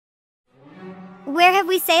Where have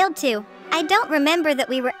we sailed to? I don't remember that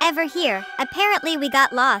we were ever here. Apparently we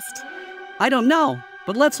got lost. I don't know,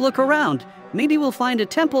 but let's look around. Maybe we'll find a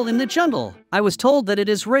temple in the jungle. I was told that it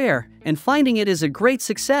is rare, and finding it is a great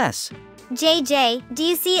success. JJ, do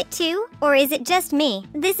you see it too? Or is it just me?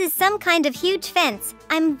 This is some kind of huge fence.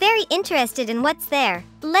 I'm very interested in what's there.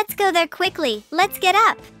 Let's go there quickly. Let's get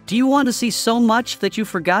up. Do you want to see so much that you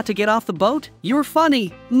forgot to get off the boat? You're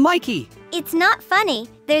funny, Mikey. It's not funny.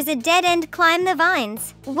 There's a dead end climb the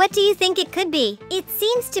vines. What do you think it could be? It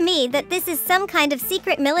seems to me that this is some kind of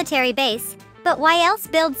secret military base. But why else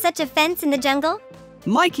build such a fence in the jungle?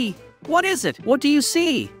 Mikey, what is it? What do you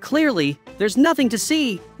see? Clearly, there's nothing to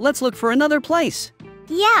see. Let's look for another place.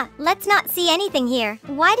 Yeah, let's not see anything here.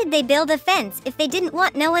 Why did they build a fence if they didn't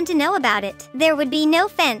want no one to know about it? There would be no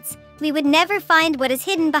fence. We would never find what is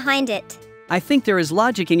hidden behind it. I think there is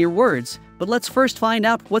logic in your words, but let's first find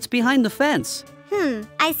out what's behind the fence.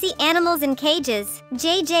 I see animals in cages.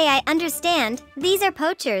 JJ, I understand. These are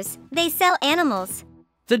poachers. They sell animals.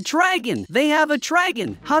 The dragon! They have a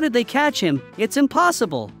dragon! How did they catch him? It's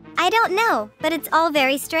impossible. I don't know, but it's all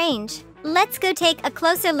very strange. Let's go take a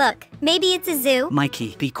closer look. Maybe it's a zoo?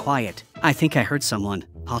 Mikey, be quiet. I think I heard someone.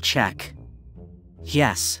 I'll check.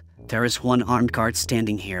 Yes, there is one armed guard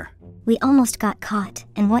standing here. We almost got caught,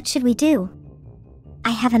 and what should we do?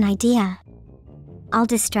 I have an idea. I'll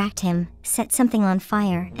distract him, set something on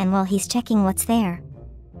fire, and while he's checking what's there,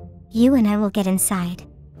 you and I will get inside.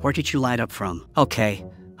 Where did you light up from? Okay,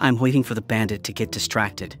 I'm waiting for the bandit to get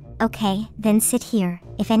distracted. Okay, then sit here.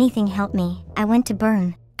 If anything, help me. I want to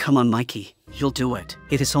burn. Come on, Mikey. You'll do it.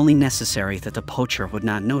 It is only necessary that the poacher would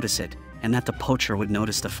not notice it, and that the poacher would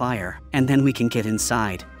notice the fire. And then we can get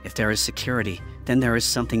inside. If there is security, then there is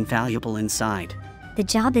something valuable inside. The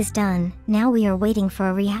job is done. Now we are waiting for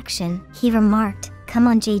a reaction. He remarked, "Come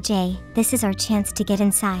on, JJ. This is our chance to get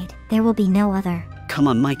inside. There will be no other." Come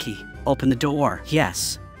on, Mikey. Open the door.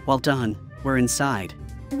 Yes. Well done. We're inside.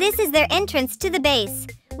 This is their entrance to the base,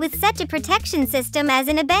 with such a protection system as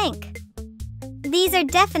in a bank. These are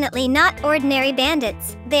definitely not ordinary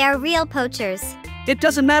bandits. They are real poachers. It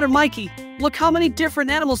doesn't matter, Mikey. Look how many different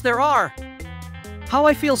animals there are. How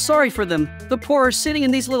I feel sorry for them. The poor are sitting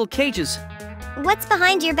in these little cages. What's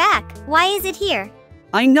behind your back? Why is it here?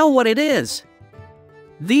 I know what it is.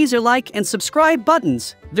 These are like and subscribe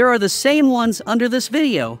buttons. There are the same ones under this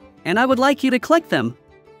video, and I would like you to click them.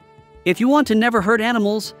 If you want to never hurt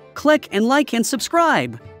animals, click and like and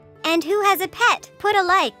subscribe. And who has a pet? Put a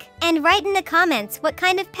like, and write in the comments what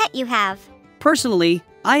kind of pet you have. Personally,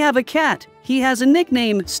 I have a cat. He has a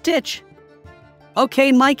nickname, Stitch.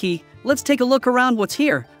 Okay, Mikey, let's take a look around what's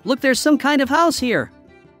here. Look, there's some kind of house here.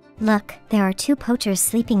 Look, there are two poachers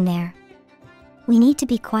sleeping there. We need to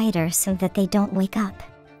be quieter so that they don't wake up.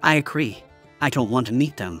 I agree. I don't want to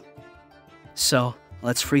meet them. So,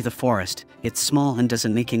 let's free the forest. It's small and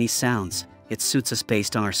doesn't make any sounds. It suits us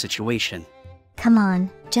based on our situation. Come on,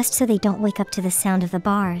 just so they don't wake up to the sound of the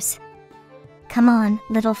bars. Come on,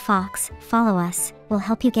 little fox, follow us. We'll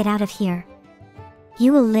help you get out of here.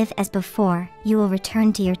 You will live as before. You will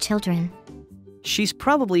return to your children. She's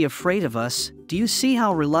probably afraid of us. Do you see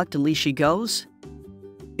how reluctantly she goes?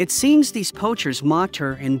 It seems these poachers mocked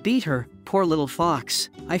her and beat her. Poor little fox.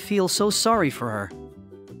 I feel so sorry for her.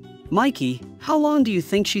 Mikey, how long do you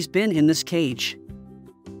think she's been in this cage?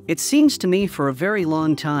 It seems to me for a very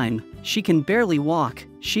long time. She can barely walk.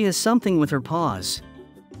 She has something with her paws.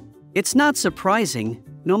 It's not surprising.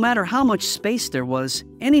 No matter how much space there was,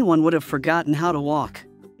 anyone would have forgotten how to walk.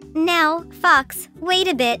 Now, Fox, wait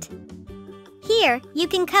a bit. Here, you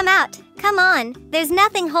can come out. Come on, there's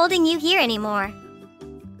nothing holding you here anymore.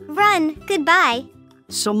 Run, goodbye.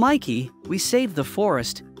 So Mikey, we saved the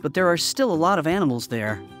forest, but there are still a lot of animals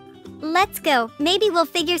there. Let's go. Maybe we'll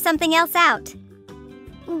figure something else out.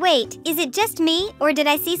 Wait, is it just me, or did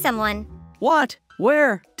I see someone? What?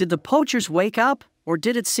 Where? Did the poachers wake up, or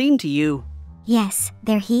did it seem to you? Yes,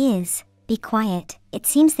 there he is. Be quiet. It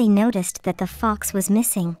seems they noticed that the fox was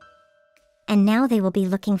missing. And now they will be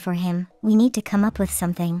looking for him. We need to come up with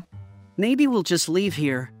something. Maybe we'll just leave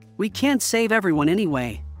here. We can't save everyone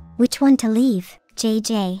anyway. Which one to leave?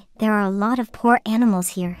 JJ, there are a lot of poor animals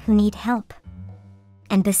here who need help.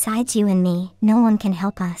 And besides you and me, no one can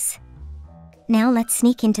help us. Now let's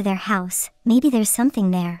sneak into their house. Maybe there's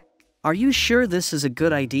something there. Are you sure this is a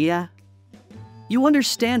good idea? You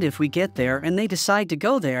understand if we get there and they decide to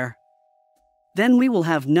go there. Then we will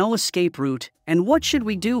have no escape route, and what should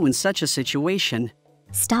we do in such a situation?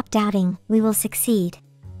 Stop doubting, we will succeed.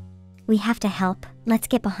 We have to help. Let's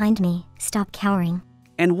get behind me. Stop cowering.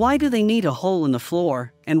 And why do they need a hole in the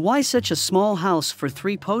floor, and why such a small house for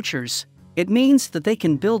 3 poachers? It means that they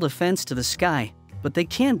can build a fence to the sky. but they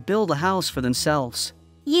can't build a house for themselves.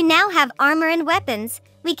 You now have armor and weapons.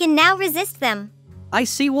 We can now resist them. I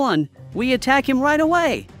see one. We attack him right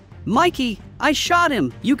away. Mikey, I shot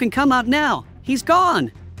him. You can come out now. He's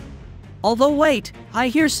gone. Although wait, I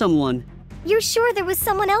hear someone. You're sure there was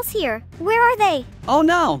someone else here? Where are they? Oh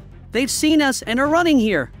no, they've seen us and are running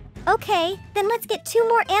here. Okay, then let's get 2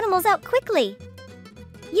 more animals out quickly.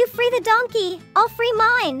 You free the donkey, I'll free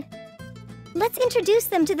mine. Let's introduce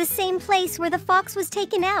them to the same place where the fox was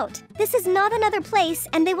taken out. This is not another place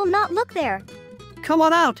and they will not look there. Come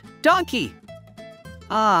on out, donkey.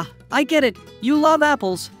 Ah, I get it. You love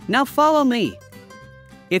apples. Now follow me.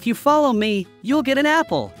 If you follow me, you'll get an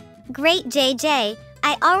apple. Great, JJ.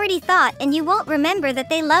 I already thought and you won't remember that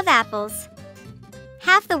they love apples.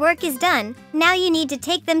 Half the work is done. Now you need to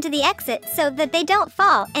take them to the exit so that they don't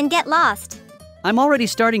fall and get lost. I'm already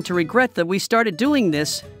starting to regret that we started doing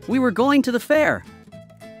this. We were going to the fair.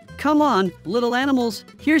 Come on, little animals.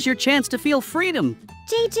 Here's your chance to feel freedom.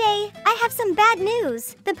 JJ, I have some bad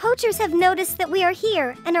news. The poachers have noticed that we are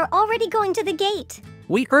here and are already going to the gate.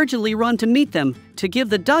 We urgently run to meet them, to give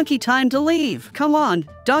the donkey time to leave. Come on,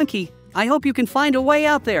 donkey. I hope you can find a way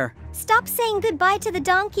out there. Stop saying goodbye to the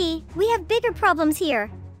donkey. We have bigger problems here.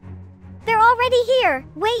 They're already here.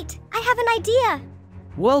 Wait, I have an idea.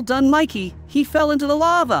 Well done, Mikey. He fell into the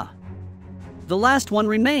lava. The last one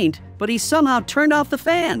remained, but he somehow turned off the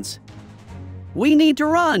fans. We need to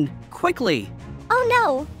run, quickly. Oh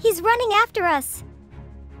no, he's running after us.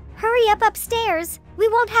 Hurry up upstairs. We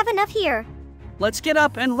won't have enough here. Let's get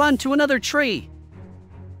up and run to another tree.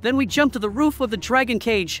 Then we jump to the roof of the dragon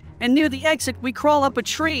cage, and near the exit we crawl up a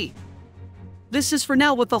tree. This is for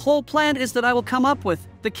now what the whole plan is that I will come up with,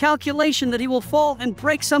 the calculation that he will fall and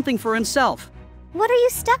break something for himself. What are you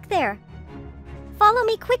stuck there? Follow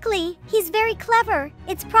me quickly. He's very clever.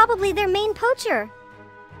 It's probably their main poacher.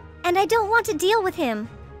 And I don't want to deal with him.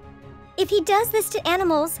 If he does this to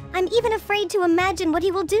animals, I'm even afraid to imagine what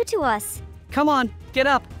he will do to us. Come on, get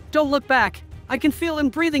up. Don't look back. I can feel him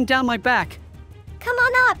breathing down my back. Come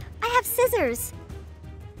on up. I have scissors.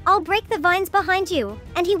 I'll break the vines behind you,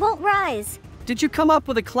 and he won't rise. Did you come up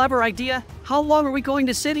with a clever idea? How long are we going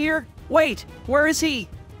to sit here? Wait, where is he?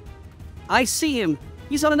 I see him.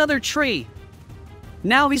 He's on another tree.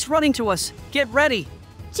 Now he's running to us. Get ready.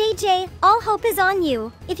 JJ, all hope is on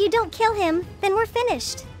you. If you don't kill him, then we're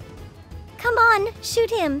finished. Come on, shoot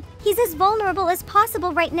him. He's as vulnerable as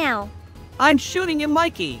possible right now. I'm shooting him,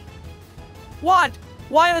 Mikey. What?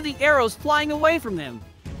 Why are the arrows flying away from him?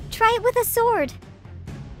 Try it with a sword.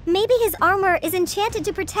 Maybe his armor is enchanted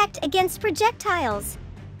to protect against projectiles.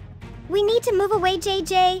 We need to move away,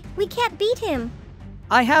 JJ. We can't beat him.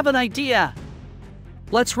 I have an idea.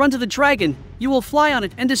 Let's run to the dragon. You will fly on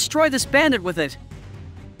it and destroy this bandit with it.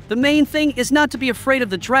 The main thing is not to be afraid of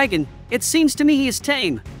the dragon. It seems to me he is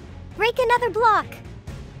tame. Break another block.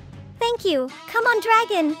 Thank you. Come on,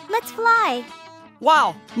 dragon. Let's fly.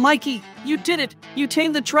 Wow, Mikey, you did it. You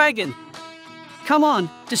tamed the dragon. Come on,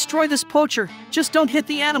 destroy this poacher. Just don't hit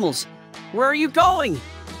the animals. Where are you going?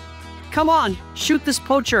 Come on, shoot this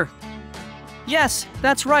poacher. Yes,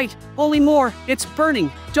 that's right. Only more. It's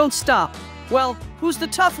burning. Don't stop. Well, who's the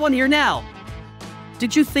tough one here now?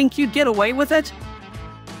 Did you think you'd get away with it?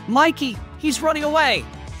 Mikey, he's running away.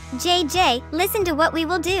 JJ, listen to what we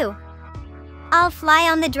will do. I'll fly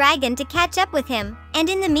on the dragon to catch up with him, and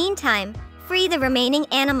in the meantime, free the remaining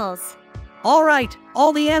animals. All right,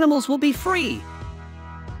 all the animals will be free.